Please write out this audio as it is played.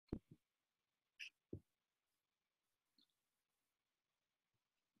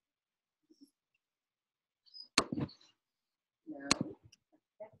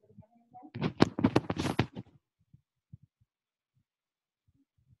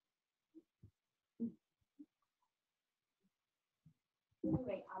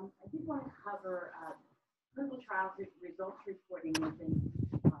did want to cover clinical trials results reporting within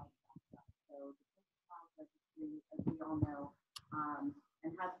so the clinical trials registry, as we all know,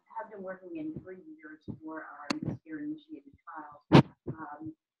 and have been working in 3 years for our investigator-initiated trials.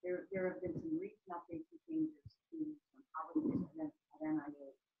 There have been some recent updates and changes to some policies at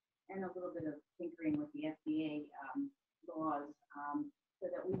NIH and a little bit of tinkering with the FDA laws, so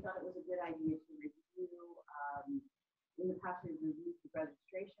that we thought it was a good idea to review. In the past, we've reviewed the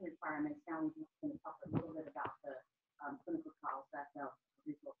registration requirements. Now we're going to talk a little bit about the clinical trials that the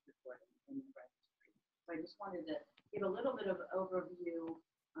results reporting in the registry. So I just wanted to give a little bit of overview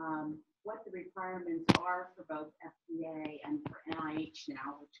what the requirements are for both FDA and for NIH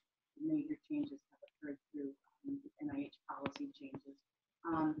now, which major changes have occurred through NIH policy changes.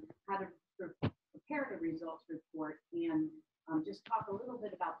 How to prepare the results report, and just talk a little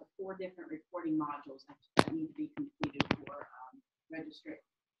bit about the 4 different reporting modules that need to be completed for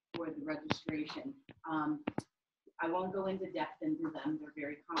the registration. I won't go into depth into them; they're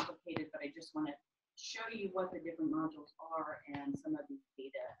very complicated. But I just want to show you what the different modules are and some of these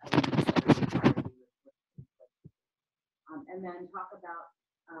data elements that are required to be reported. And then talk about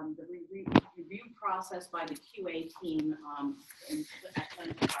the review process by the QA team at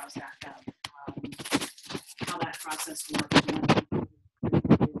clinicaltrials.gov, how that process works,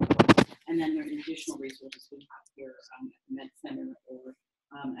 and then there are additional resources we have here at the Med Center or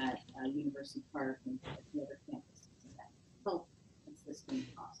at University Park and at the other campuses that help assist in the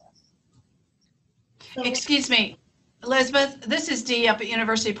process. So, excuse me, Elizabeth, this is Dee up at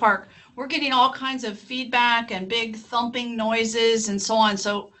University Park. We're getting all kinds of feedback and big thumping noises and so on.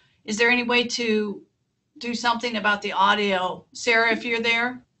 So is there any way to do something about the audio? Sarah, if you're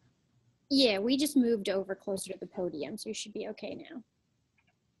there? Yeah, we just moved over closer to the podium, so you should be okay now.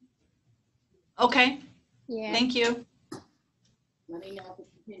 Okay. Yeah. Thank you. Let me know if it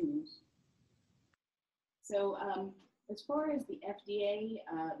continues. So as far as the FDA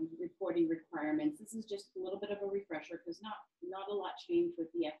reporting requirements, this is just a little bit of a refresher because not a lot changed with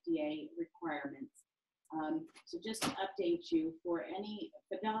the FDA requirements. So just to update you, for any,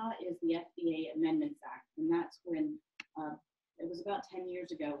 FDAA is the FDA Amendments Act, and that's when, it was about 10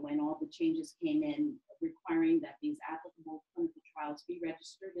 years ago when all the changes came in requiring that these applicable clinical trials be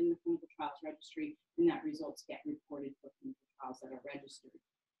registered in the clinical trials registry and that results get reported for clinical trials that are registered.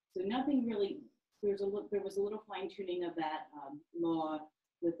 So nothing really, there was a little fine tuning of that law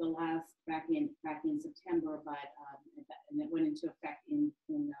with the last back in September, but and it went into effect in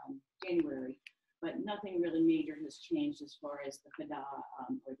January. But nothing really major has changed as far as the FDAA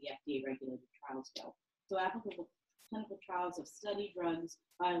or the FDA regulated trials go. So applicable clinical trials of study drugs,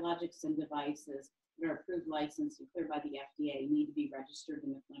 biologics, and devices that are approved, licensed, and cleared by the FDA need to be registered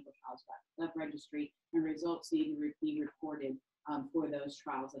in the clinical trials registry, and results need to be reported for those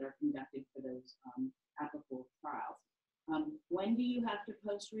trials that are conducted for those applicable trials. When do you have to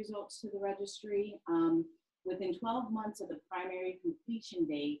post results to the registry? Within 12 months of the primary completion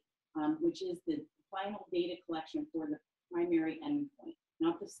date, which is the final data collection for the primary endpoint,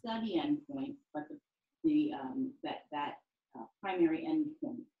 not the study endpoint, but that primary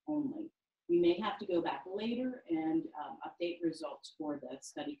endpoint only. You may have to go back later and update results for the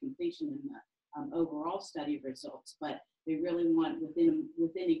study completion and the overall study results, but they really want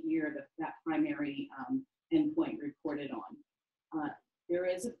within a year that primary endpoint reported on. There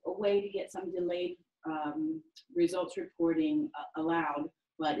is a way to get some delayed results reporting allowed,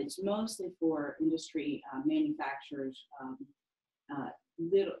 but it's mostly for industry manufacturers.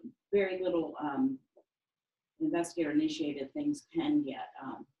 Very little investigator-initiated things can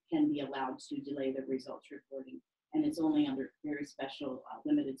be allowed to delay the results reporting, and it's only under very special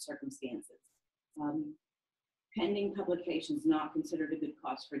limited circumstances. Pending publication is not considered a good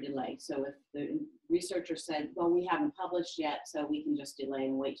cause for delay. So if the researcher said, well, we haven't published yet, so we can just delay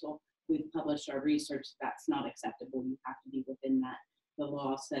and wait till we've published our research, that's not acceptable. You have to be within that, the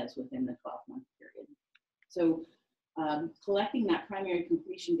law says, within the 12-month period. So collecting that primary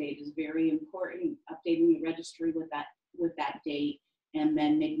completion date is very important, updating the registry with that date, and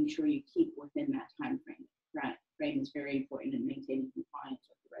then making sure you keep within that time frame. Right, frame is very important in maintaining compliance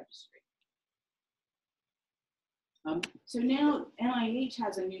with the registry. So now NIH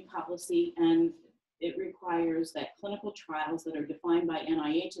has a new policy, and it requires that clinical trials that are defined by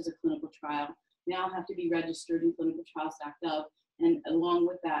NIH as a clinical trial now have to be registered in clinicaltrials.gov, and along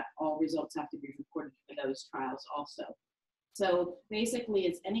with that, all results have to be reported for those trials also. So basically,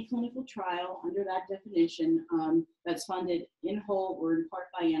 it's any clinical trial under that definition that's funded in whole or in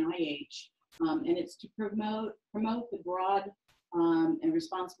part by NIH, and it's to promote the broad and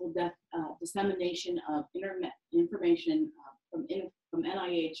responsible dissemination of information from from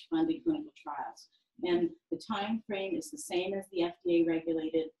NIH-funded clinical trials. And the time frame is the same as the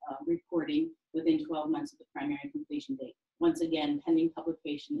FDA-regulated reporting within 12 months of the primary completion date. Once again, pending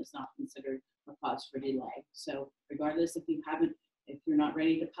publication is not considered a cause for delay. So regardless if you're not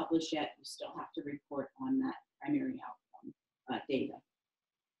ready to publish yet, you still have to report on that primary outcome data.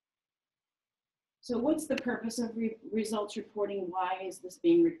 So what's the purpose of results reporting? Why is this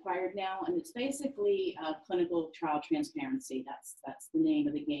being required now? And it's basically clinical trial transparency. That's the name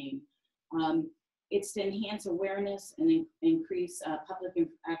of the game. It's to enhance awareness and increase public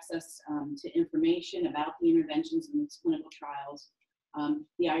access to information about the interventions in these clinical trials.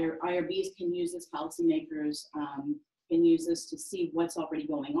 The IRBs can use this, policymakers can use this to see what's already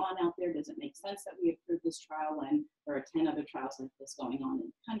going on out there. Does it make sense that we approve this trial when there are 10 other trials like this going on in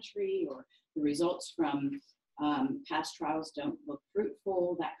the country, or the results from past trials don't look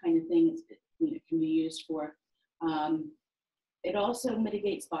fruitful, that kind of thing it can be used for. It also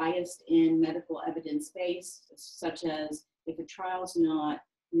mitigates bias in medical evidence base, such as if a trial's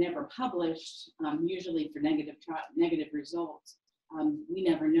never published, usually for negative results, we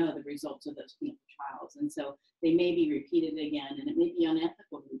never know the results of those clinical trials. And so they may be repeated again, and it may be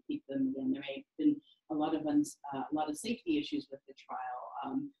unethical to repeat them again. There may have been a lot of safety issues with the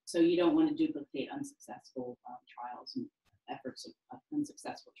trial. So you don't want to duplicate unsuccessful trials and efforts of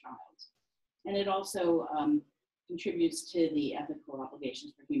unsuccessful trials. And it also contributes to the ethical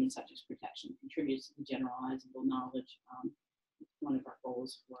obligations for human subjects protection, contributes to the generalizable knowledge. It's one of our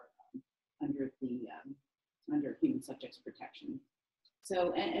goals for under human subjects protection.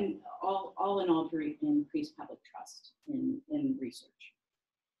 So, and all in all, to increase public trust in research.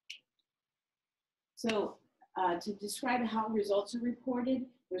 So to describe how results are reported,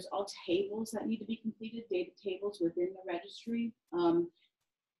 there's all tables that need to be completed, data tables within the registry.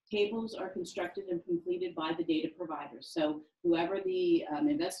 Tables are constructed and completed by the data providers. So whoever the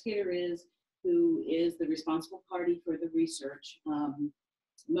investigator is, who is the responsible party for the research,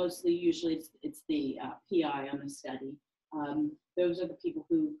 mostly usually it's the PI on the study. Those are the people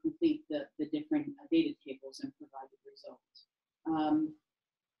who complete the different data tables and provide the results.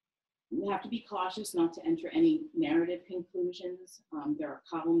 You have to be cautious not to enter any narrative conclusions. There are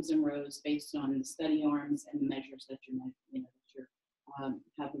columns and rows based on the study arms and the measures that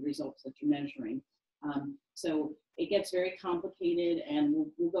have the results that you're measuring. So it gets very complicated, and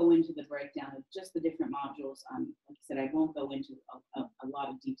we'll go into the breakdown of just the different modules. Like I said, I won't go into a lot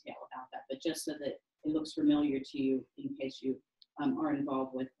of detail about that, but just so that it looks familiar to you in case you are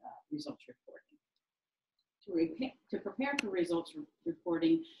involved with results reporting. To prepare for results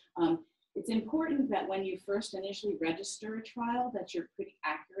reporting, it's important that when you first initially register a trial that you're pretty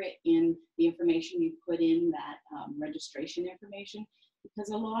accurate in the information you put in that registration information, because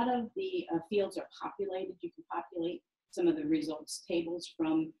a lot of the fields are populated. You can populate some of the results tables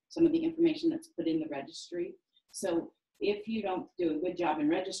from some of the information that's put in the registry. So if you don't do a good job in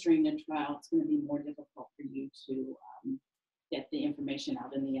registering a trial, it's going to be more difficult for you to get the information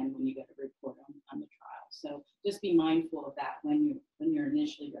out in the end when you get a report on the trial. So just be mindful of that when you're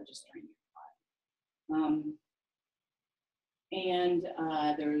initially registering your trial.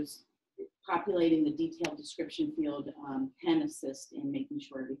 There's populating the detailed description field can assist in making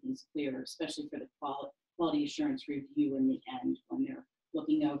sure everything's clear, especially for the quality assurance review in the end when they're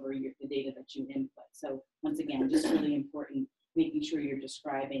looking over the data that you input. So once again, just really important, making sure you're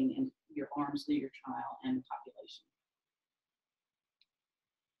describing and your arms through your trial and the population.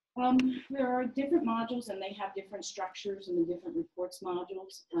 There are different modules, and they have different structures in the different reports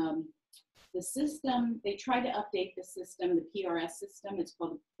modules. The system, they try to update the system, the PRS system. It's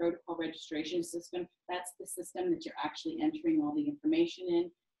called the Protocol Registration System. That's the system that you're actually entering all the information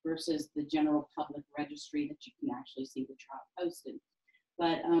in versus the general public registry that you can actually see the trial posted.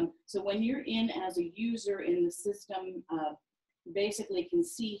 But so when you're in as a user in the system, you basically can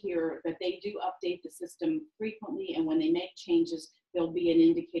see here that they do update the system frequently, and when they make changes, there'll be an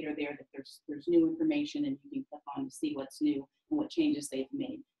indicator there that there's new information, and you can click on to see what's new and what changes they've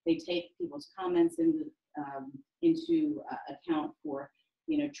made. They take people's comments into account for,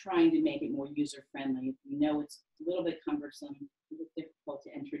 trying to make it more user-friendly. You know, it's a little bit cumbersome, a little difficult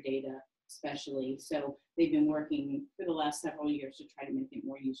to enter data, especially. So they've been working for the last several years to try to make it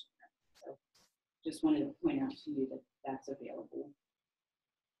more user-friendly. So just wanted to point out to you that that's available.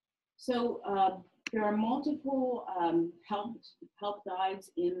 So there are multiple help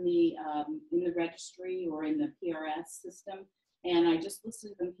guides in the registry or in the PRS system, and I just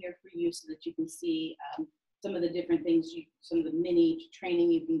listed them here for you so that you can see some of the different things, some of the mini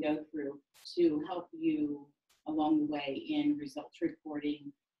training you can go through to help you along the way in results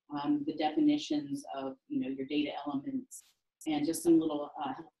reporting, the definitions of your data elements, and just some little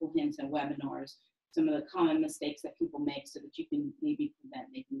helpful hints and webinars, some of the common mistakes that people make so that you can maybe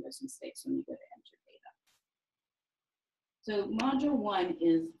prevent making those mistakes when you go to enter data. So module 1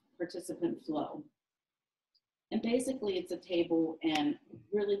 is participant flow. And basically it's a table, and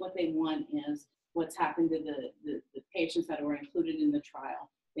really what they want is what's happened to the patients that were included in the trial.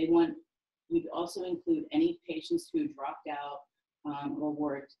 They want you to also include any patients who dropped out or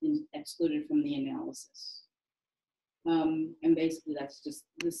were excluded from the analysis. And basically that's just,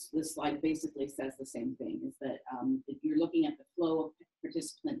 this slide basically says the same thing, is that if you're looking at the flow of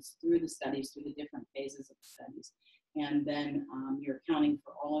participants through the studies, through the different phases of the studies, and then you're accounting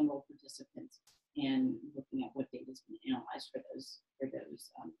for all enrolled participants and looking at what data has been analyzed for those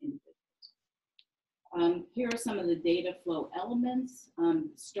individuals. Here are some of the data flow elements.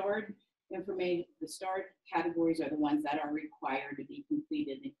 Starred information, the starred categories are the ones that are required to be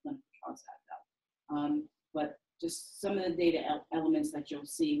completed in clinicaltrials.gov. But just some of the data elements that you'll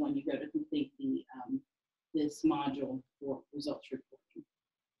see when you go to complete the this module for results reporting.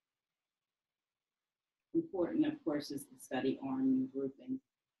 Important, of course, is the study arm and grouping,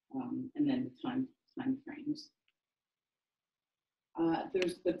 and then the time frames.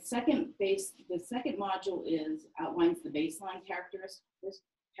 There's the second module outlines the baseline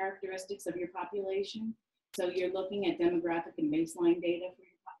characteristics of your population. So you're looking at demographic and baseline data for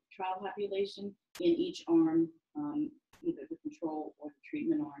your trial population in each arm, either the control or the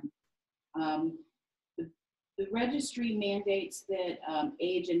treatment arm. The registry mandates that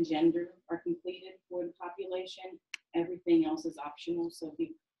age and gender are completed for the population. Everything else is optional. So if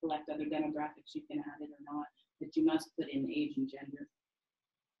you collect other demographics, you can add it or not, but you must put in age and gender.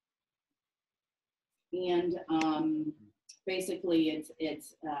 And basically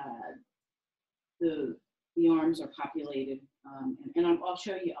it's the arms are populated, and I'll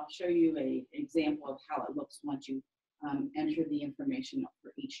show you an example of how it looks once you enter the information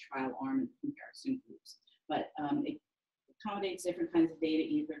for each trial arm and comparison groups. But it accommodates different kinds of data,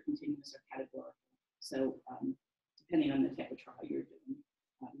 either continuous or categorical. So depending on the type of trial you're doing,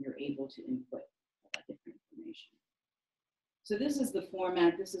 you're able to input different information. So this is the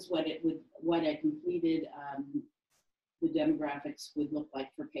format. This is what a completed the demographics would look like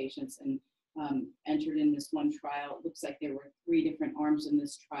for patients and entered in this one trial. It looks like there were 3 different arms in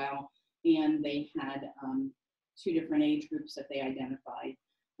this trial, and they had 2 different age groups that they identified.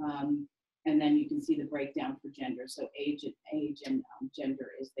 And then you can see the breakdown for gender. So age and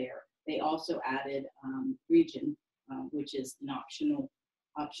gender is there. They also added region, which is an optional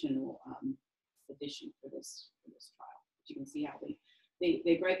addition for this trial. But you can see how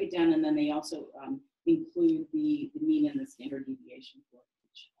they break it down, and then they also include the mean and the standard deviation for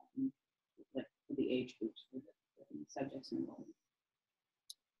each, for the age groups for the subjects enrolled.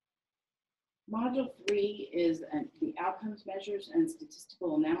 Module 3 is the outcomes measures and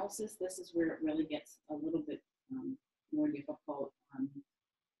statistical analysis. This is where it really gets a little bit more difficult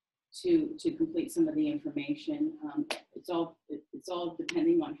to complete some of the information. It's all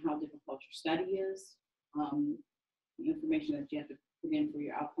depending on how difficult your study is, the information that you have to put in for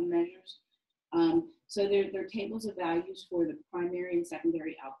your outcome measures. So there are tables of values for the primary and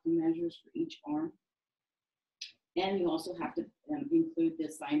secondary outcome measures for each arm. And you also have to include the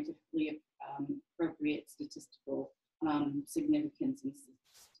scientifically appropriate statistical significance and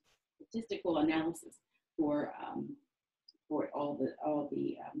statistical analysis for all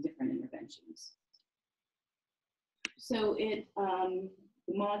the different interventions. So the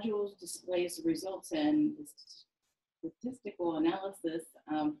modules displays the results and the statistical analysis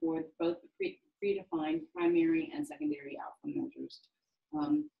for both the predefined primary and secondary outcome measures.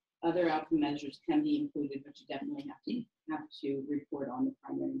 Other outcome measures can be included, but you definitely have to report on the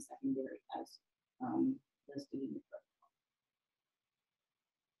primary and secondary as listed in the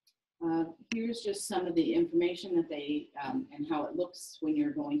protocol. Here's just some of the information that they and how it looks when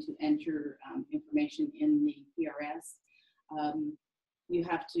you're going to enter information in the PRS. You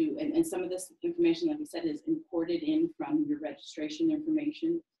have to, and some of this information, like we said, is imported in from your registration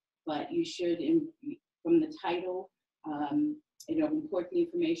information, but you should, from the title, import the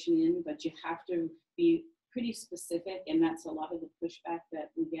information in, but you have to be pretty specific, and that's a lot of the pushback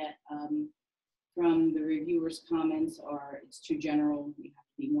that we get from the reviewers' comments, or it's too general. You have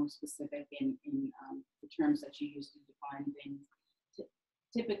to be more specific in the terms that you use to define things.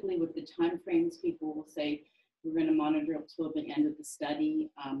 Typically with the time frames, people will say, we're going to monitor up till the end of the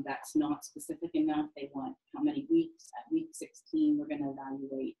study. That's not specific enough. They want how many weeks. At week 16, we're going to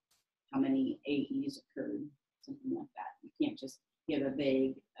evaluate how many AEs occurred, something like that. You can't just give a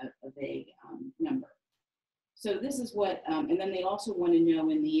vague number. So this is what, and then they also want to know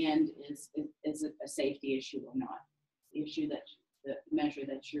in the end, is it a safety issue or not? issue that the measure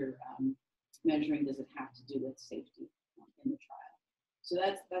that you're measuring, does it have to do with safety in the trial? So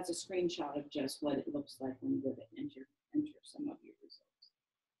that's a screenshot of just what it looks like when you go to enter some of your results.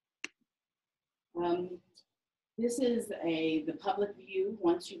 This is the public view.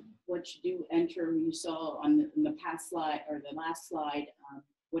 Once you do enter, you saw on the past slide or the last slide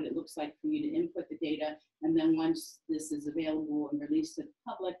what it looks like for you to input the data, and then once this is available and released to the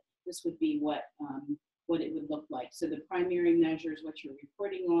public, this would be what it would look like. So the primary measures, what you're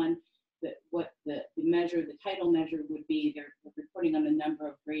reporting on, what the measure, the title measure would be, they're reporting on the number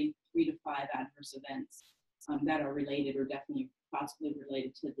of grade 3 to 5 adverse events that are related or definitely possibly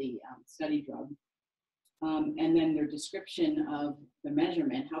related to the study drug. And then their description of the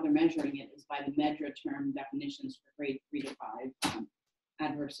measurement, how they're measuring it is by the MEDRA term definitions for grade 3 to 5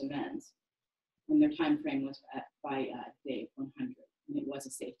 adverse events. And their time frame was by day 100. And it was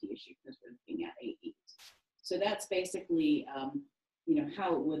a safety issue because we're looking at AEs. So that's basically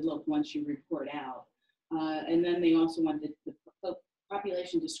how it would look once you report out. And then they also want the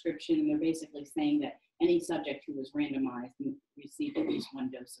population description, and they're basically saying that any subject who was randomized and received at least one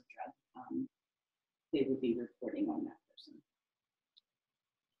dose of drug, they would be reporting on that person.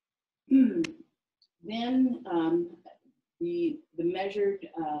 Then the measured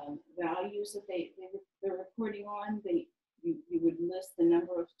values that they're reporting on, you would list the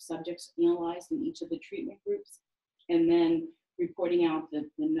number of subjects analyzed in each of the treatment groups, and then reporting out the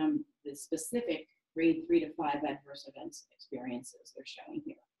specific grade 3 to 5 adverse events experiences they're showing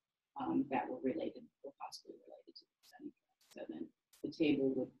here that were related or possibly related to the study. So then the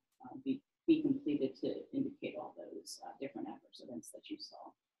table would be completed to indicate all those different adverse events that you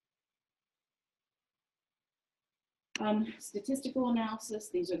saw. Statistical analysis,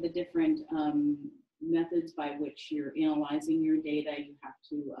 these are the different methods by which you're analyzing your data. You have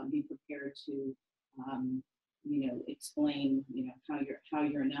to be prepared to explain how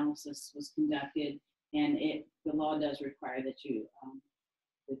your analysis was conducted, and the law does require that you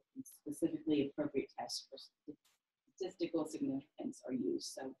specifically appropriate tests for statistical significance are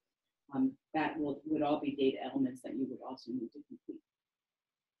used. So that would all be data elements that you would also need to complete.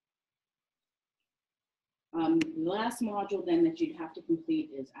 The last module then that you'd have to complete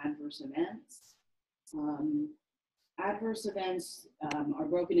is adverse events. Adverse events are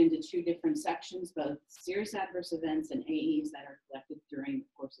broken into 2 different sections, both serious adverse events and AEs that are collected during the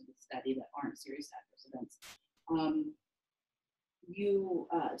course of the study that aren't serious adverse events.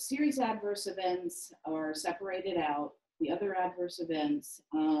 Serious adverse events are separated out. The other adverse events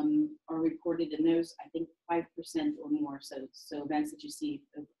are reported in those, I think, 5% or more. So events that you see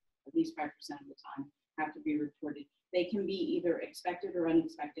at least 5% of the time have to be reported. They can be either expected or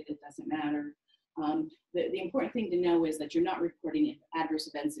unexpected, it doesn't matter. The important thing to know is that you're not reporting adverse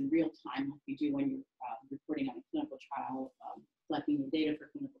events in real time like you do when you're reporting on a clinical trial, collecting the data for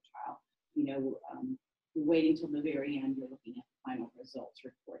clinical trial. You're waiting till the very end, you're looking at the final results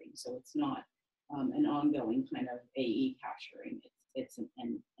reporting. So it's not an ongoing kind of AE capturing, it's an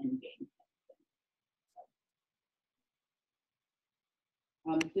end game.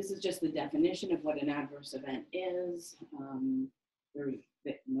 This is just the definition of what an adverse event is.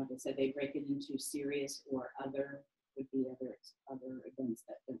 Like I said, they break it into serious or other, would be other events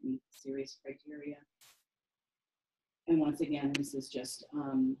that don't meet the serious criteria. And once again, this is just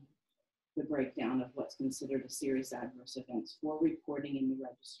the breakdown of what's considered a serious adverse events for reporting in the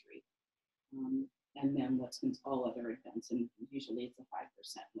registry. And then what's all other events, and usually it's a 5%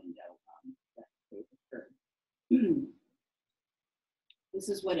 window that they've occurred. This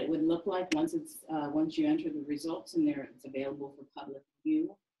is what it would look like once you enter the results, and it's available for public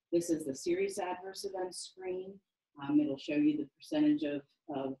view. This is the serious adverse events screen. It'll show you the percentage of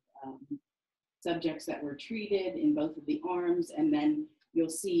subjects that were treated in both of the arms, and then you'll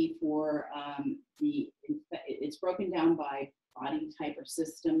see for it's broken down by body type or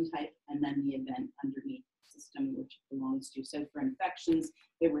system type, and then the event underneath the system which it belongs to. So for infections,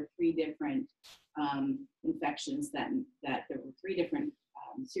 there were 3 different infections that there were 3 different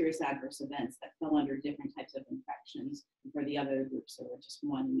serious adverse events that fell under different types of infections. And for the other groups, there were just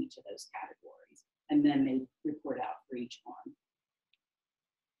 1 in each of those categories. And then they report out for each arm.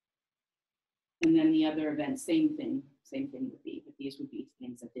 And then the other events, same thing would be, but these would be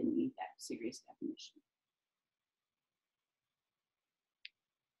things that didn't meet that serious definition.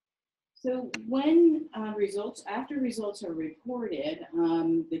 So when after results are reported,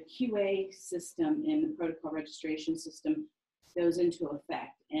 the QA system in the protocol registration system goes into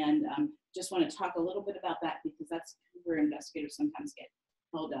effect. And just want to talk a little bit about that because that's where investigators sometimes get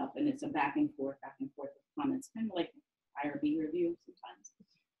held up, and it's a back and forth with comments, kind of like IRB review sometimes.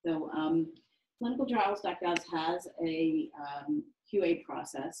 So clinicaltrials.gov has a QA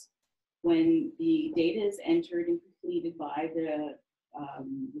process. When the data is entered and completed by the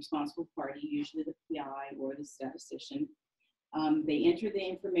responsible party, usually the PI or the statistician, they enter the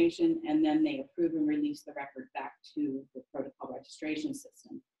information and then they approve and release the record back to the protocol registration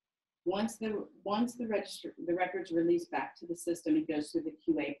system. Once the record's released back to the system, it goes through the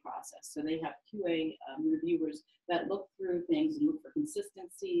QA process. So they have QA reviewers that look through things and look for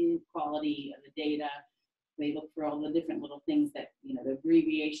consistency, quality of the data. They look for all the different little things that, you know, the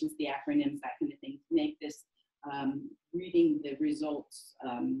abbreviations, the acronyms, that kind of thing, to make this reading the results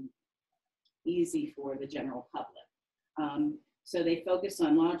easy for the general public. So they focus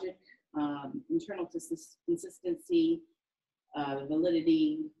on logic, internal consistency,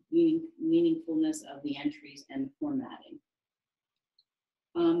 validity, meaningfulness of the entries, and formatting.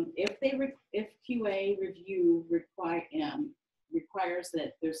 If QA review requires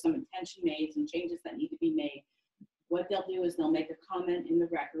that there's some attention made, some changes that need to be made, what they'll do is they'll make a comment in the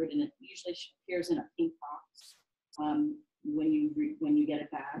record, and it usually appears in a pink box when you get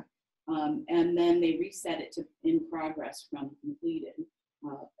it back, and then they reset it to in progress from completed.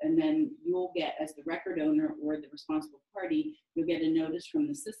 And then you'll get, as the record owner or the responsible party, you'll get a notice from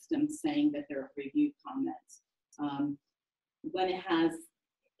the system saying that there are reviewed comments.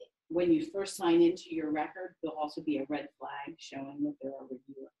 When you first sign into your record, there'll also be a red flag showing that there are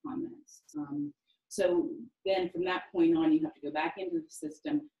reviewer comments. So then from that point on, you have to go back into the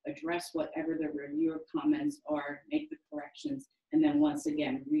system, address whatever the reviewer comments are, make the corrections, and then once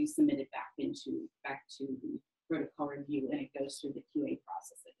again, resubmit it back to the protocol review, and it goes through the QA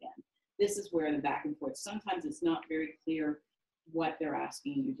process again. This is where the back and forth, sometimes it's not very clear what they're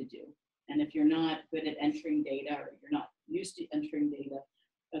asking you to do. And if you're not good at entering data, or you're not used to entering data,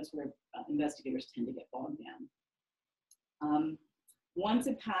 that's where investigators tend to get bogged down. Once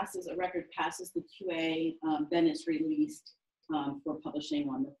it passes, a record passes the QA, then it's released for publishing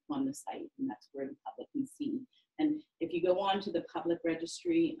on the site, and that's where the public can see. And if you go on to the public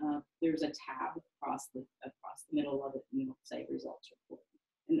registry, there's a tab across the middle of it, and it'll say results reported.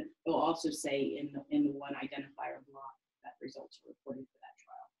 And it'll also say in the one identifier block that results are reported for that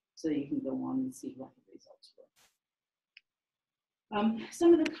trial, so that you can go on and see what the results were.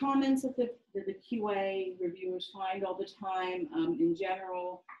 Some of the comments that the QA reviewers find all the time, in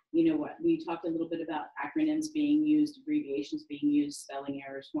general, you know what, we talked a little bit about acronyms being used, abbreviations being used, spelling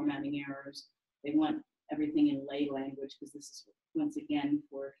errors, formatting errors. They want everything in lay language, because this is, once again,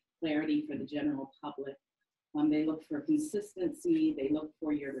 for clarity for the general public. They look for consistency. They look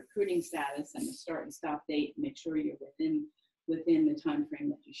for your recruiting status and the start and stop date. Make sure you're within the time frame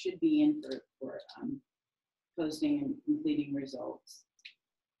that you should be in for posting and completing results.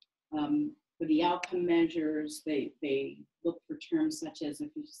 For the outcome measures, they look for terms such as, if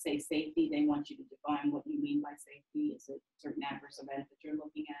you say safety, they want you to define what you mean by safety. Is it a certain adverse event that you're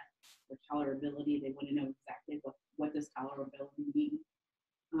looking at? For tolerability, they want to know exactly what does tolerability mean.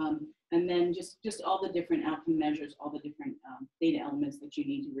 And then just all the different outcome measures, all the different data elements that you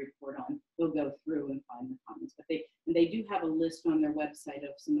need to report on, they'll go through and find the comments. But they do have a list on their website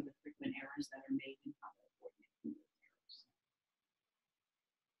of some of the frequent errors that are made in how they're coordinating those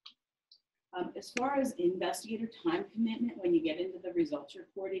errors. As far as investigator time commitment, when you get into the results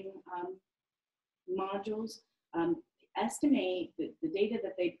reporting modules, estimate that the data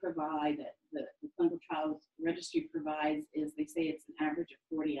that they provide, that the clinical trials registry provides, is they say it's an average of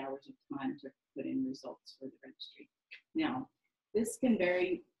 40 hours of time to put in results for the registry. Now, this can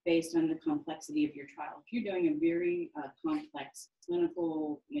vary based on the complexity of your trial. If you're doing a very complex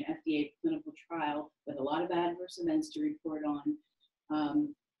clinical, FDA clinical trial with a lot of adverse events to report on,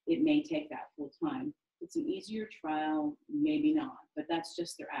 it may take that full time. It's an easier trial, maybe not, but that's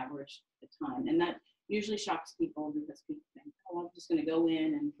just their average time. And that usually shocks people, because people think, oh, I'm just going to go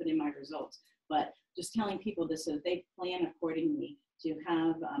in and put in my results. But just telling people this so that they plan accordingly, to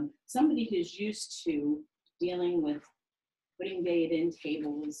have somebody who's used to dealing with putting data in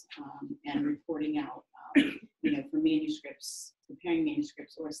tables and reporting out, for manuscripts, preparing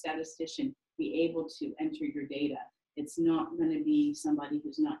manuscripts, or a statistician be able to enter your data. It's not going to be somebody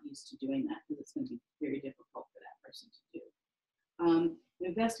who's not used to doing that, because it's going to be very difficult for that person to do.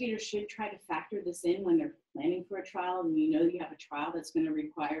 Investigators should try to factor this in when they're planning for a trial, and you have a trial that's going to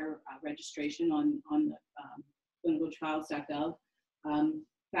require registration on the clinicaltrials.gov.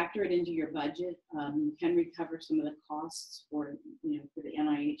 Factor it into your budget. You can recover some of the costs for the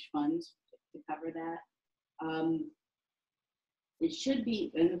NIH funds to cover that. It should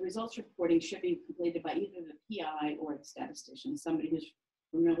be, and the results reporting should be completed by either the PI or the statistician, somebody who's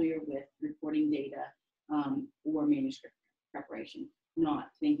familiar with reporting data or manuscript preparation. not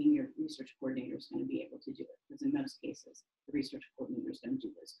thinking your research coordinator is going to be able to do it, because in most cases, the research coordinator is going to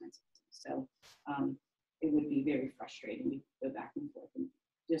do those kinds of things. So it would be very frustrating to go back and forth, and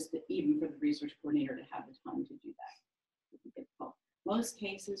just even for the research coordinator to have the time to do that would be difficult. Most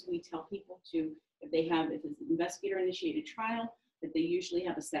cases, we tell people to, if it's an investigator-initiated trial, that they usually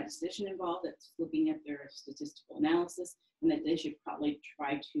have a statistician involved that's looking at their statistical analysis, and that they should probably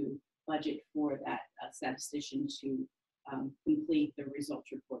try to budget for that statistician to complete the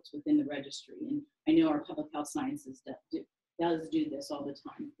results reports within the registry. And I know our public health sciences does do this all the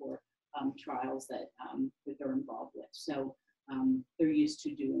time for trials that they're involved with. So they're used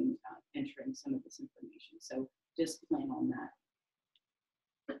to doing, entering some of this information. So just plan on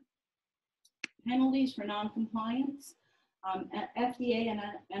that. Penalties for non-compliance. FDA and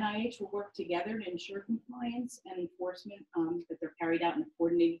NIH will work together to ensure compliance and enforcement, that they're carried out in a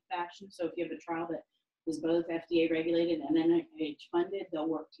coordinated fashion. So if you have a trial that is both FDA regulated and NIH funded, they'll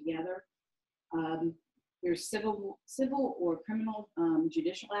work together. There's civil or criminal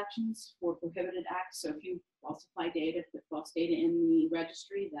judicial actions for prohibited acts. So if you falsify data, put false data in the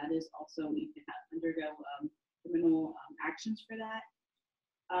registry, that is also, you can undergo criminal actions for that.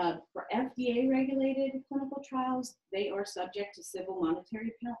 For FDA regulated clinical trials, they are subject to civil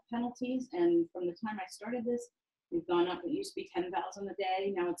monetary penalties. And from the time I started this, we've gone up. It used to be 10,000 a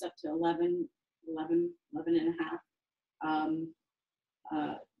day. Now it's up to 11 and a half.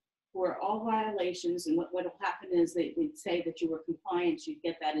 For all violations, and what will happen is they'd say that you were compliant, you'd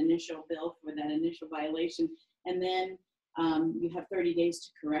get that initial bill for that initial violation, and then you have 30 days to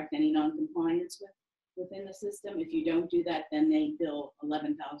correct any non-compliance within the system. If you don't do that, then they bill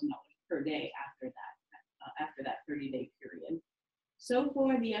 $11,000 per day after that 30-day period. So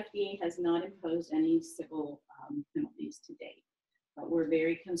far, the FDA has not imposed any civil penalties to date, but we're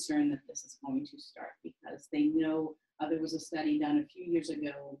very concerned that this is going to start, because they know there was a study done a few years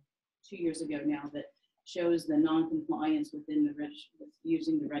ago, 2 years ago now, that shows the non-compliance within the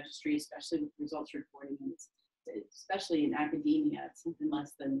using the registry, especially with results reporting, and especially in academia, it's something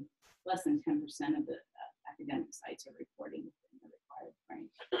less than 10% of the academic sites are reporting within the required frame.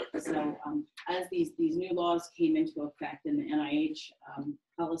 So as these new laws came into effect and the NIH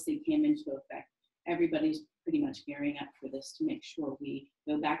policy came into effect, everybody's pretty much gearing up for this to make sure we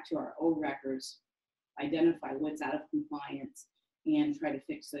go back to our old records, identify what's out of compliance, and try to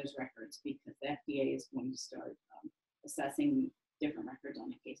fix those records, because the FDA is going to start assessing different records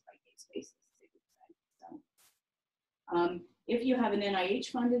on a case-by-case basis. So, if you have an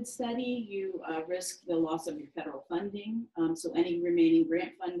NIH-funded study, you risk the loss of your federal funding. So any remaining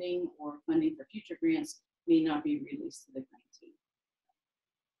grant funding or funding for future grants may not be released to the grantee.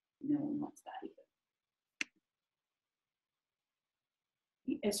 No one wants that either.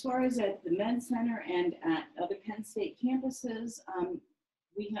 As far as at the Med Center and at other Penn State campuses,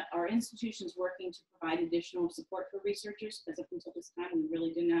 our institution's working to provide additional support for researchers, because up until this time, we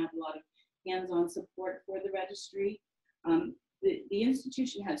really didn't have a lot of hands-on support for the registry. The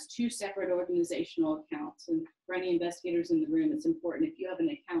institution has 2 separate organizational accounts, and for any investigators in the room, it's important, if you have an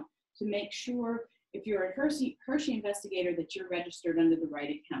account, to make sure, if you're a Hershey investigator, that you're registered under the right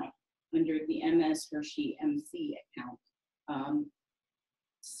account, under the MS Hershey MC account.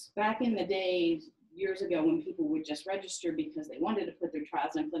 Back in the days, years ago, when people would just register because they wanted to put their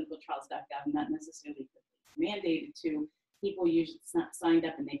trials on clinicaltrials.gov, not necessarily mandated to, people usually signed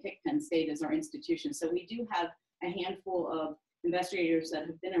up and they picked Penn State as our institution. So we do have a handful of investigators that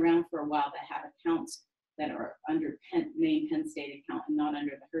have been around for a while that have accounts that are under main Penn State account and not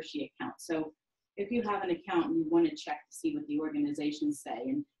under the Hershey account. So if you have an account and you want to check to see what the organizations say,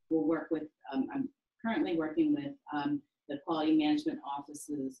 and we'll work with, I'm currently working with the quality management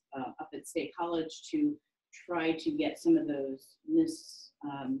offices up at State College to try to get some of those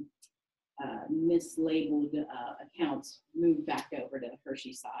mislabeled accounts moved back over to the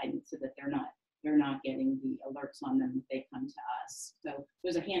Hershey side, so that they're not getting the alerts on them if they come to us. So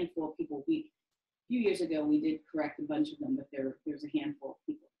there's a handful of people. A few years ago, we did correct a bunch of them, but there's a handful of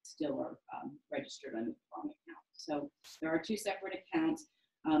people that still are registered under the wrong account. So there are 2 separate accounts.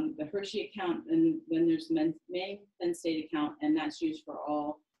 The Hershey account, and then there's the main Penn State account, and that's used for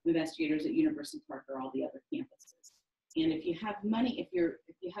all investigators at University Park or all the other campuses. And if you have money, if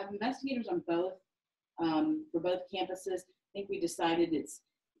you have investigators on both, for both campuses, I think we decided it's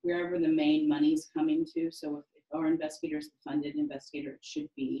wherever the main money's coming to. So if our investigator is the funded investigator, it should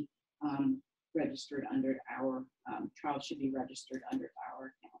be registered under our trial, should be registered under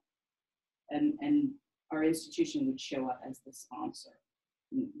our account, and our institution would show up as the sponsor.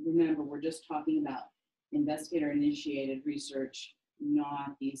 Remember, we're just talking about investigator-initiated research,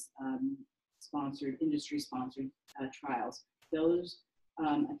 not these industry-sponsored trials. those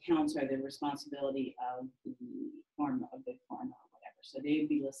accounts are the responsibility of the pharma, of Big Pharma or whatever. So they would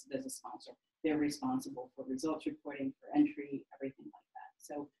be listed as a sponsor. They're responsible for results reporting, for entry, everything like that.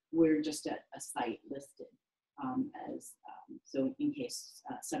 So we're just a site listed so in case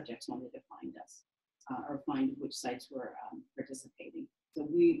subjects wanted to find us or find which sites were participating. So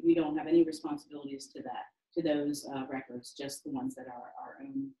we don't have any responsibilities to those records, just the ones that are our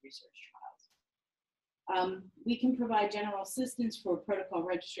own research trials. We can provide general assistance for protocol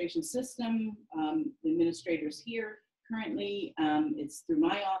registration system. The administrators here currently, it's through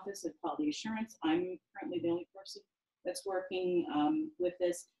my office at Quality Assurance. I'm currently the only person that's working with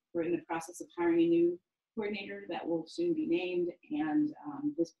this. We're in the process of hiring a new coordinator that will soon be named, and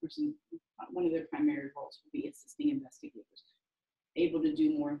this person, one of their primary roles will be assisting investigators, able to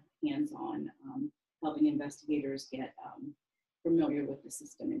do more hands-on, helping investigators get familiar with the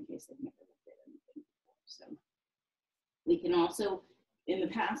system in case they've never looked at anything before. So we can also, in the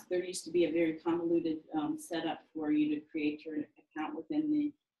past, there used to be a very convoluted setup for you to create your account within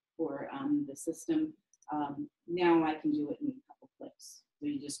the system. Now I can do it in a couple clicks. So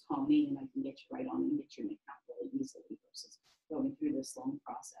you just call me and I can get you right on and get you an account really easily versus going through this long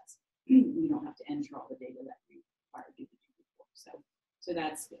process. You don't have to enter all the data that we required you to do before. So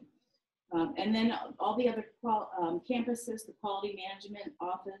that's good. And then all the other campuses, the Quality Management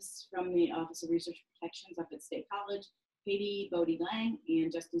Office from the Office of Research Protections up at State College, Katie Bodie Lang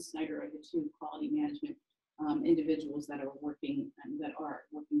and Justin Snyder are the two quality management individuals that are working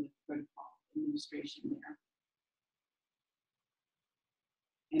with protocol administration there.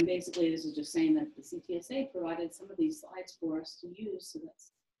 And basically, this is just saying that the CTSA provided some of these slides for us to use. So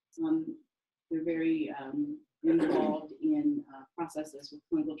that's they're very involved in processes with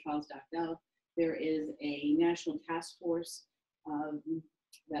clinicaltrials.gov. There is a national task force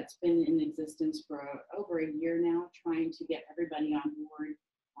that's been in existence for over a year now, trying to get everybody on board,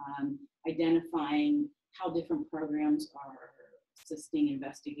 identifying how different programs are assisting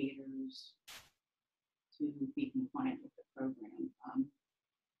investigators to be compliant with the program.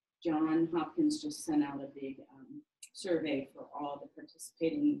 John Hopkins just sent out a big survey for all the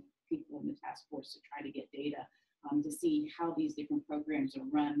participating people in the task force to try to get data to see how these different programs are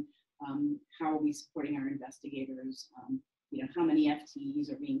run, how are we supporting our investigators, how many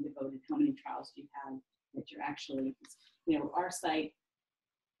FTEs are being devoted, how many trials do you have that you're actually, our site,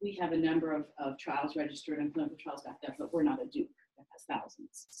 we have a number of trials registered on clinicaltrials.gov, but we're not a Duke that has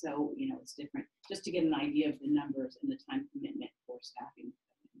thousands. So, it's different, just to get an idea of the numbers and the time commitment for staffing.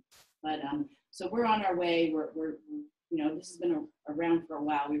 But so we're on our way. We're this has been around for a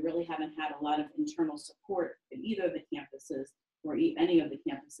while. We really haven't had a lot of internal support at either of the campuses or any of the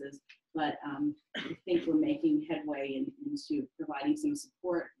campuses, but I think we're making headway into providing some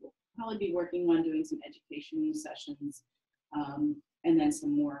support. We'll probably be working on doing some education sessions and then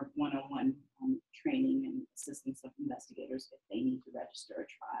some more one-on-one training and assistance of investigators if they need to register a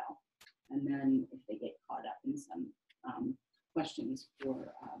trial. And then if they get caught up in some questions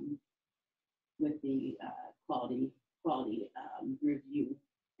for with the quality review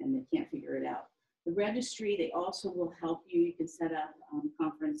and they can't figure it out. The registry, they also will help you. You can set up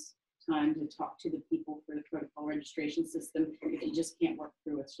conference time to talk to the people for the protocol registration system if you just can't work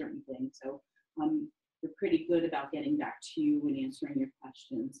through a certain thing. So they're pretty good about getting back to you and answering your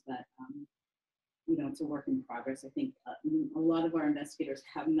questions, but it's a work in progress. I think a lot of our investigators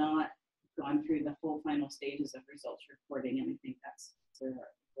have not gone through the whole final stages of results reporting, and I think that's where our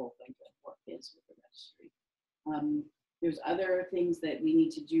whole thing of work is with the registry. There's other things that we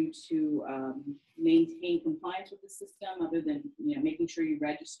need to do to maintain compliance with the system, other than making sure you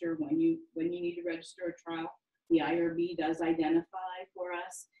register when you need to register a trial. The IRB does identify for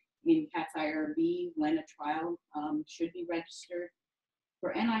us in CATS IRB when a trial should be registered.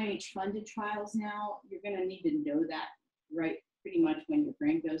 For NIH-funded trials now, you're going to need to know that right pretty much when your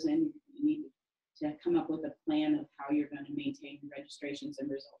grant goes in. You need to come up with a plan of how you're going to maintain registrations and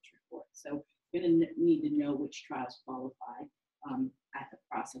results reports. So you're going to need to know which trials qualify at the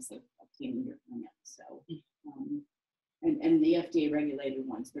process of obtaining your grant. So, and the FDA regulated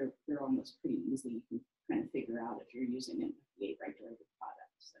ones, they're almost pretty easy. You can kind of figure out if you're using an FDA regulated product.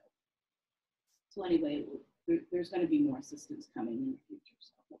 So anyway, there's going to be more assistance coming in the future.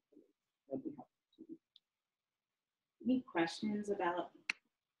 So hopefully that'll be helpful too. Any questions about?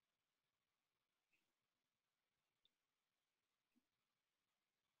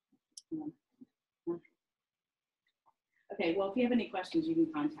 Okay, well, if you have any questions, you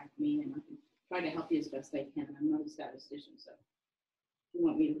can contact me and I can try to help you as best I can. I'm not a statistician, so if you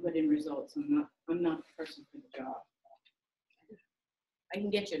want me to put in results, I'm not the person for the job. I can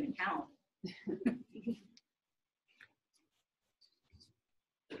get you an account.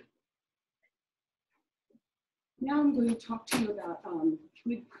 Now I'm going to talk to you about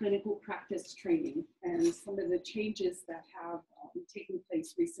good clinical practice training and some of the changes that have taken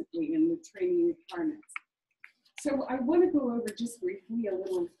place recently in the training requirements. So I want to go over just briefly a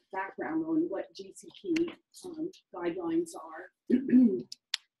little background on what GCP guidelines are,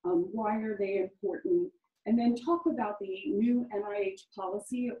 why are they important, and then talk about the new NIH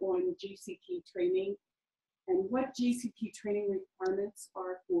policy on GCP training and what GCP training requirements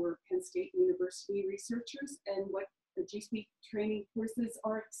are for Penn State University researchers and what the GCP training courses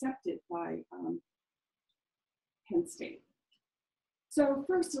are accepted by Penn State. So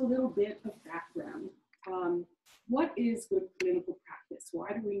first, a little bit of background. What is good clinical practice?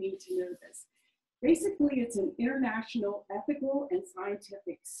 Why do we need to know this? Basically, it's an international ethical and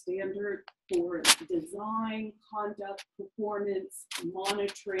scientific standard for design, conduct, performance,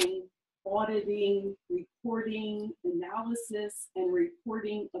 monitoring, auditing, reporting, analysis, and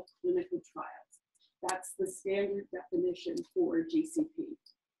reporting of clinical trials. That's the standard definition for GCP.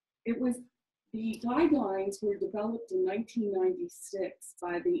 The guidelines were developed in 1996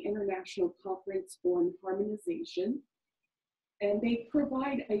 by the International Conference on Harmonization, and they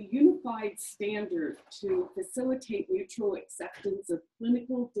provide a unified standard to facilitate mutual acceptance of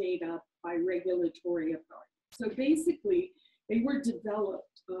clinical data by regulatory authorities. So basically, they were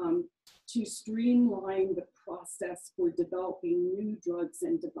developed to streamline the process for developing new drugs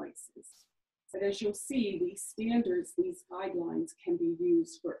and devices. But as you'll see, these standards, these guidelines can be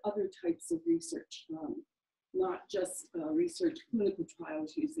used for other types of research, not just research clinical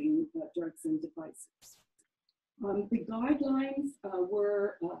trials using drugs and devices. The guidelines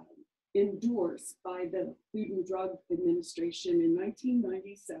were endorsed by the Food and Drug Administration in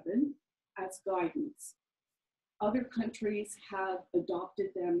 1997 as guidance. Other countries have adopted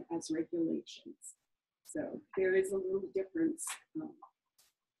them as regulations. So there is a little difference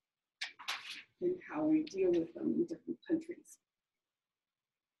in how we deal with them in different countries.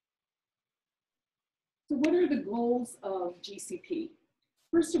 So what are the goals of GCP?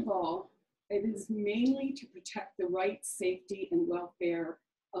 First of all, it is mainly to protect the rights, safety, and welfare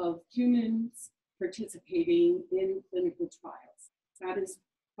of humans participating in clinical trials. That is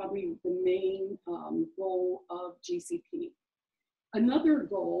probably the main goal of GCP. Another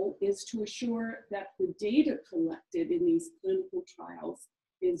goal is to assure that the data collected in these clinical trials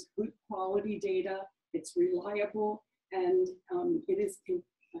is good quality data, it's reliable, and it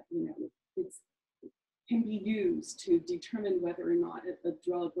can be used to determine whether or not a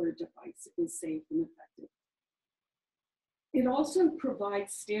drug or a device is safe and effective. It also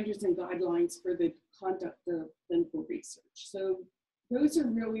provides standards and guidelines for the conduct of clinical research. So those are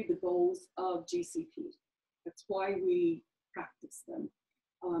really the goals of GCP. That's why we practice them.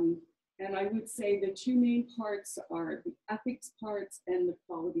 And I would say the two main parts are the ethics parts and the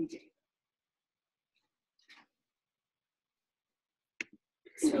quality data.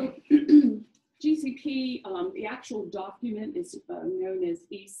 So GCP, the actual document is known as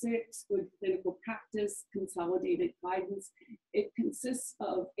E6, Good Clinical Practice Consolidated Guidance. It consists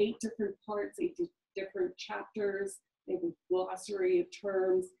of 8 different parts, 8 different chapters. They have a glossary of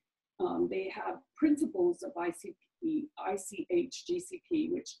terms. They have principles of ICH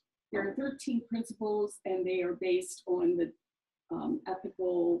GCP, which there are 13 principles, and they are based on the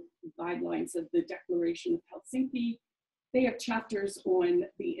ethical guidelines of the Declaration of Helsinki. They have chapters on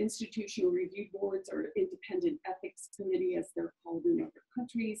the institutional review boards, or independent ethics committee, as they're called in other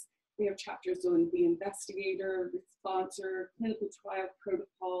countries. They have chapters on the investigator, the sponsor, clinical trial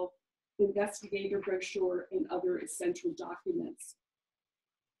protocol, investigator brochure, and other essential documents.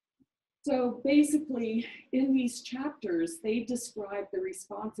 So basically, in these chapters, they describe the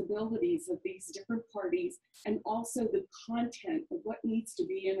responsibilities of these different parties and also the content of what needs to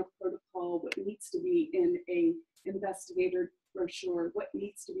be in a protocol, what needs to be in an investigator brochure, what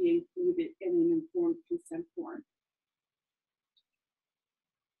needs to be included in an informed consent form.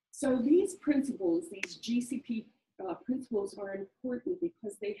 So these principles, these GCP principles, are important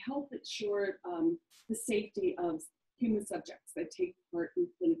because they help ensure the safety of human subjects that take part in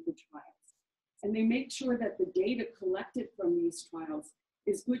clinical trials. And they make sure that the data collected from these trials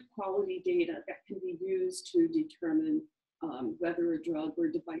is good quality data that can be used to determine whether a drug or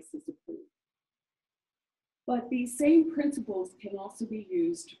device is approved. But these same principles can also be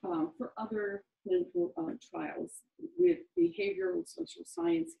used for other clinical trials with behavioral social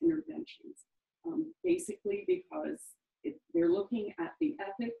science interventions, basically because they're looking at the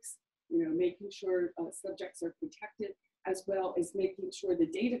ethics, making sure subjects are protected, as well as making sure the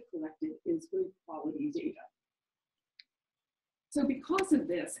data collected is good quality data. So because of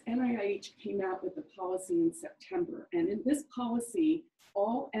this, NIH came out with a policy in September. And in this policy,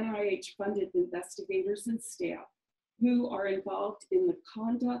 all NIH-funded investigators and staff who are involved in the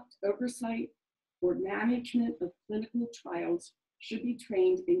conduct, oversight, or management of clinical trials should be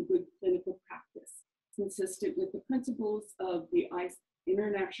trained in good clinical practice, consistent with the principles of the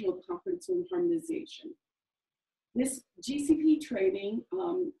International Conference on Harmonization. This GCP training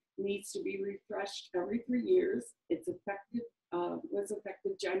needs to be refreshed every 3 years. It's effective, was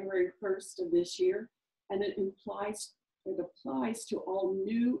effective January 1st of this year, and it applies to all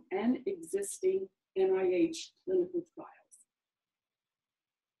new and existing NIH clinical trials.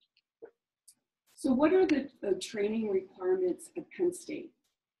 So what are the training requirements at Penn State?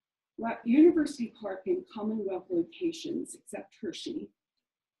 Well, University Park and Commonwealth locations, except Hershey,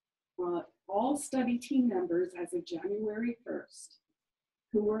 all study team members as of January 1st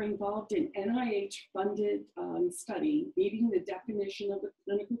who were involved in NIH-funded study meeting the definition of a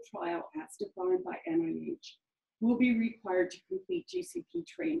clinical trial as defined by NIH will be required to complete GCP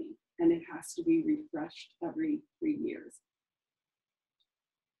training, and it has to be refreshed every 3 years.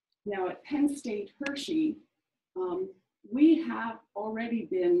 Now at Penn State Hershey, we have already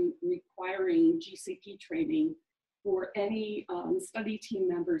been requiring GCP training for any study team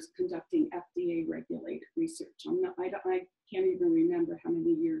members conducting FDA regulated research. I can't even remember how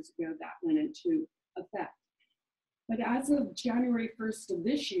many years ago that went into effect. But as of January 1st of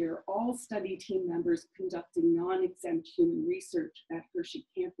this year, all study team members conducting non-exempt human research at Hershey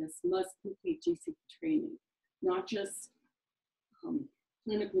campus must complete GCP training, not just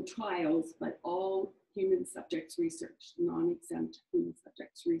clinical trials, but all human subjects research, non-exempt human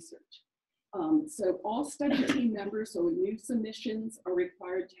subjects research. So all study team members, so new submissions are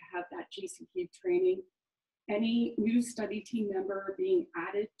required to have that GCP training. Any new study team member being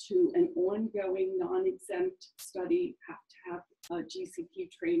added to an ongoing non-exempt study have to have GCP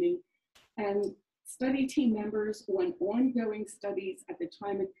training. And study team members on ongoing studies at the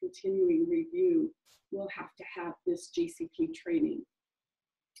time of continuing review will have to have this GCP training.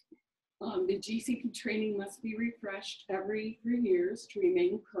 The GCP training must be refreshed every 3 years to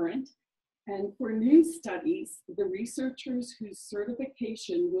remain current. And for new studies, the researchers whose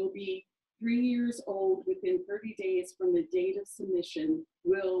certification will be 3 years old within 30 days from the date of submission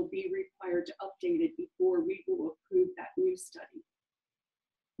will be required to update it before we will approve that new study.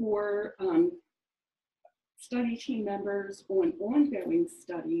 For study team members on ongoing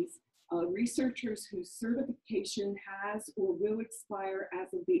studies, researchers whose certification has or will expire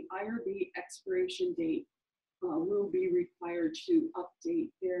as of the IRB expiration date will be required to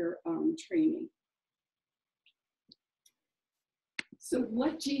update their training. So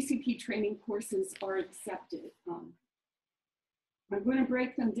what GCP training courses are accepted? I'm going to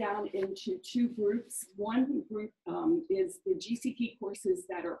break them down into 2 groups. One group is the GCP courses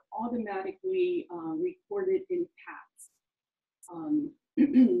that are automatically recorded in PATS.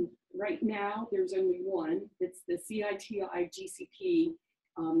 Right now, there's only one. It's the CITI GCP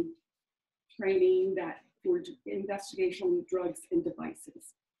training that for investigational drugs and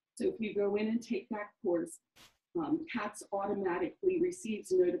devices. So if you go in and take that course, PATS automatically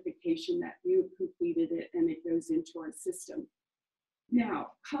receives notification that you have completed it and it goes into our system.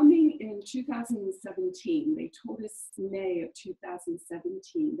 Now, coming in 2017, they told us May of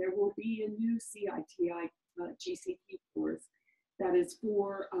 2017, there will be a new CITI GCP course that is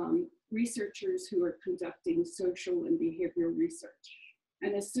for researchers who are conducting social and behavioral research.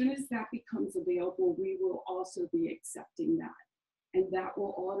 And as soon as that becomes available, we will also be accepting that. And that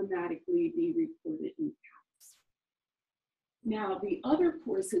will automatically be reported in PATS. Now, the other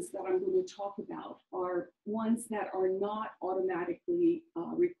courses that I'm going to talk about are ones that are not automatically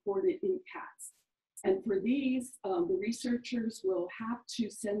recorded in PATS. And for these, the researchers will have to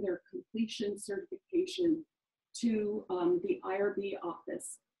send their completion certification to the IRB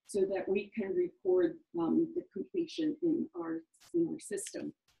office so that we can record the completion in our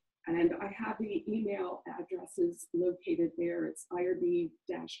system. And I have the email addresses located there. It's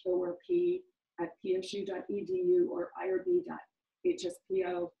irb-orp@psu.edu or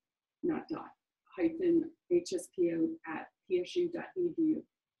irb.hspo, not dot, -hspo@psu.edu.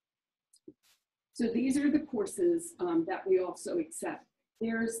 So these are the courses that we also accept.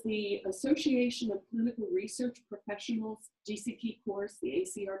 There's the Association of Clinical Research Professionals GCP course, the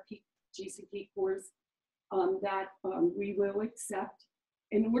ACRP GCP course that we will accept.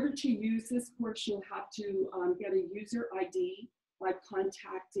 In order to use this course, you'll have to get a user ID by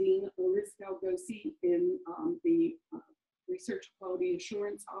contacting Liz Galgosi in the Research Quality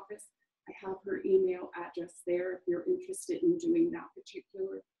Assurance Office. I have her email address there if you're interested in doing that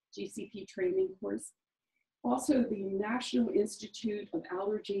particular GCP training course. Also, the National Institute of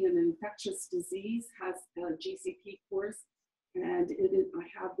Allergy and Infectious Disease has a GCP course, and I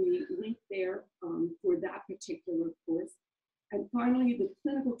have the link there for that particular course. And finally, the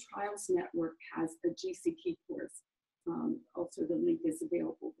Clinical Trials Network has a GCP course. Also, the link is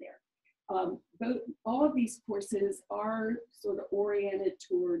available there. All of these courses are sort of oriented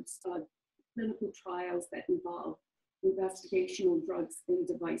towards clinical trials that involve investigational drugs and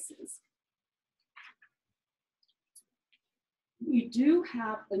devices. We do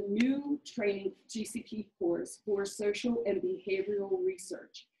have a new training GCP course for social and behavioral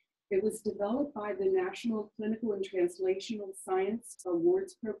research. It was developed by the National Clinical and Translational Science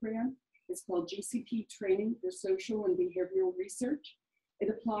Awards Program. It's called GCP Training for Social and Behavioral Research. It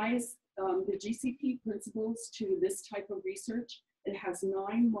applies the GCP principles to this type of research. It has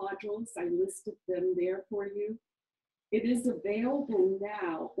 9 modules. I listed them there for you. It is available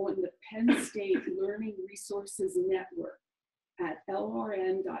now on the Penn State Learning Resources Network at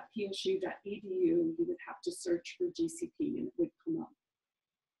lrn.psu.edu. You would have to search for GCP and it would come up.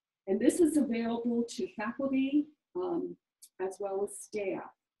 And this is available to faculty as well as staff,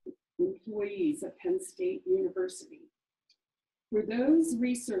 employees of Penn State University. For those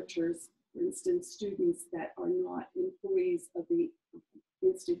researchers, for instance, students that are not employees of the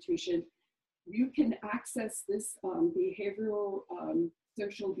institution, you can access this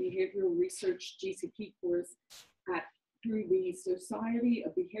social behavioral research GCP course through the Society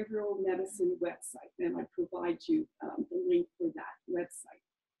of Behavioral Medicine website, and I provide you the link for that website.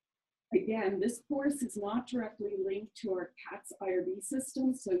 Again, this course is not directly linked to our CATS IRB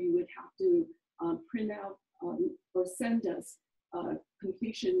system, so you would have to print out or send us a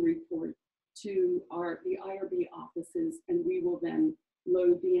completion report to the IRB offices, and we will then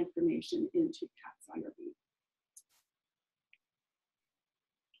load the information into CATS IRB.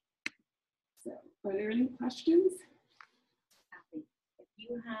 So, are there any questions? Kathy, if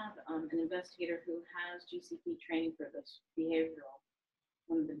you have an investigator who has GCP training for this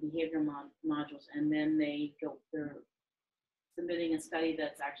one of the behavioral modules, and then they're submitting a study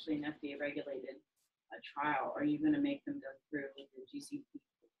that's actually an FDA regulated trial, are you going to make them go through the GCP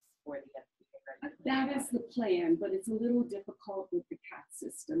for the FDA regulated That is the plan, but it's a little difficult with the CAT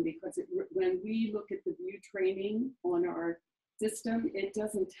system because when we look at the view training on our system, it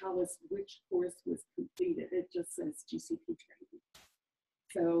doesn't tell us which course was completed. It just says GCP training.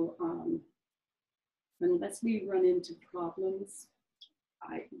 So unless we run into problems,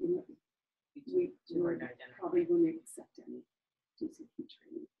 we probably won't accept any GCP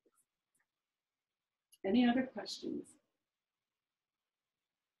training. Any other questions?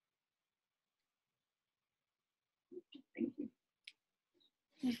 Thank you.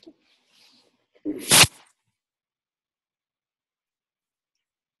 Thank you.